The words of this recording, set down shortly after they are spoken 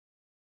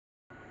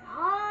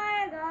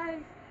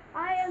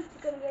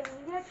Chicken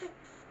Gaming Yet.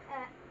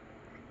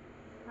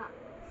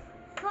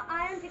 So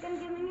I am Chicken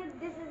Gaming Yet.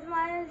 This is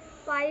my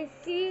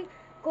spicy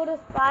Koro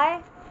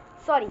Spy.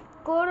 Sorry,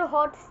 Koro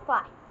Hot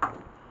Spy.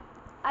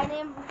 I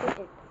named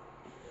it.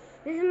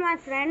 This is my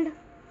friend.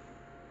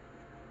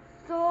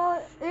 So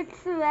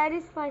it's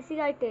very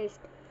spicy. I taste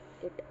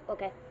it.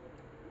 Okay.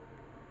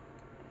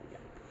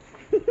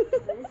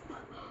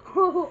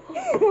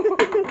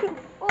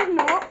 Oh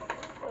no!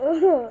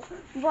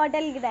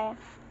 Bottle गिराया.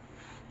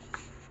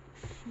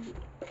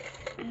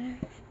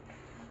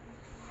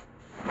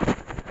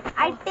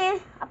 I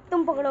taste. अब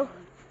तुम पकड़ो.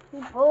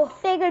 Oh.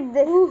 Take it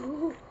this.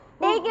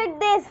 Take it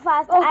this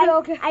fast.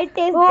 Okay. I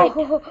taste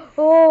it.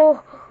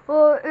 Oh,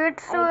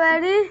 it's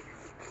very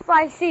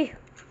spicy.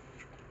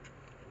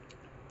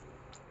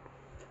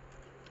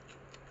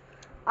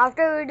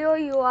 After video,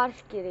 you are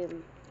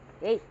screaming.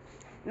 Hey,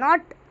 not.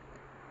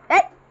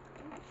 Hey,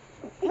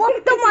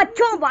 what the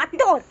macho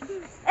bato?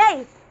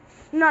 Hey,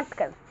 not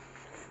come.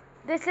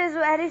 This is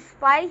very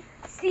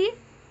spicy,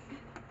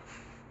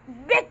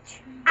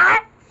 bitch.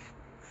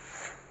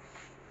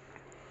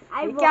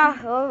 क्या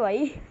हो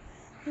भाई?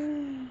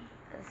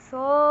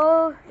 So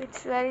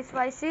it's very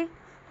spicy.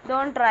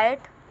 Don't try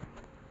it.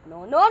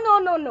 No. No.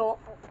 No.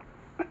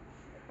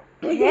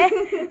 Guys,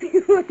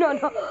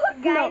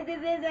 this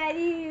is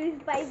very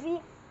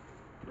spicy,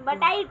 but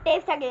I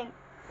taste again.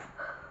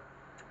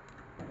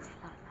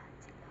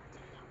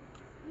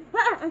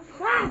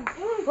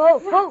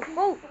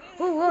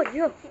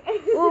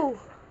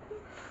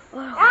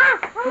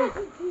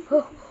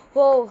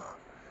 Oh,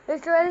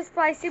 it's very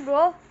spicy,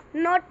 bro.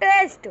 No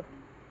taste.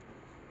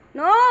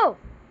 No.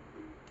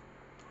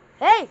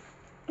 Hey,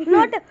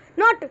 not.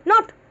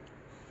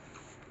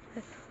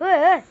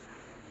 Hey.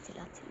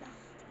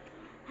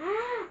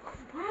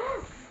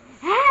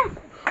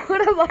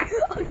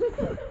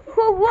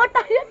 What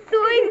are you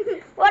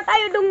doing?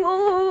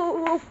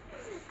 Oh.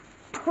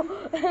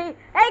 Hey,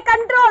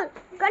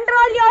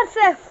 control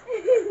yourself.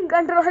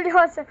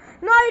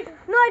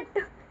 No, it.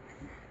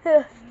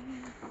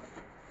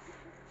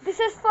 This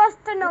is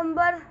first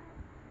number.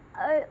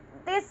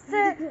 This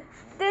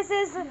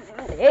is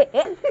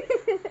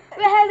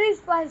very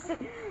spicy.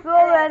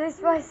 Very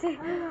spicy.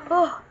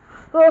 Oh.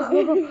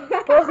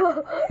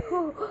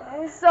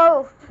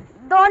 So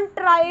don't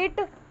try it.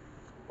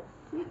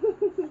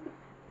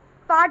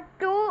 Part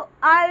 2,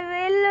 I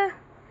will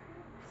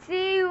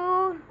see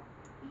you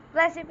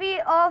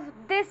recipe of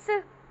this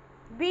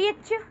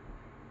beach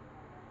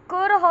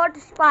Koro Hot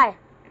Spy.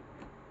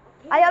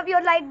 I hope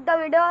you liked the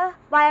video.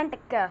 Bye and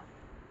take care.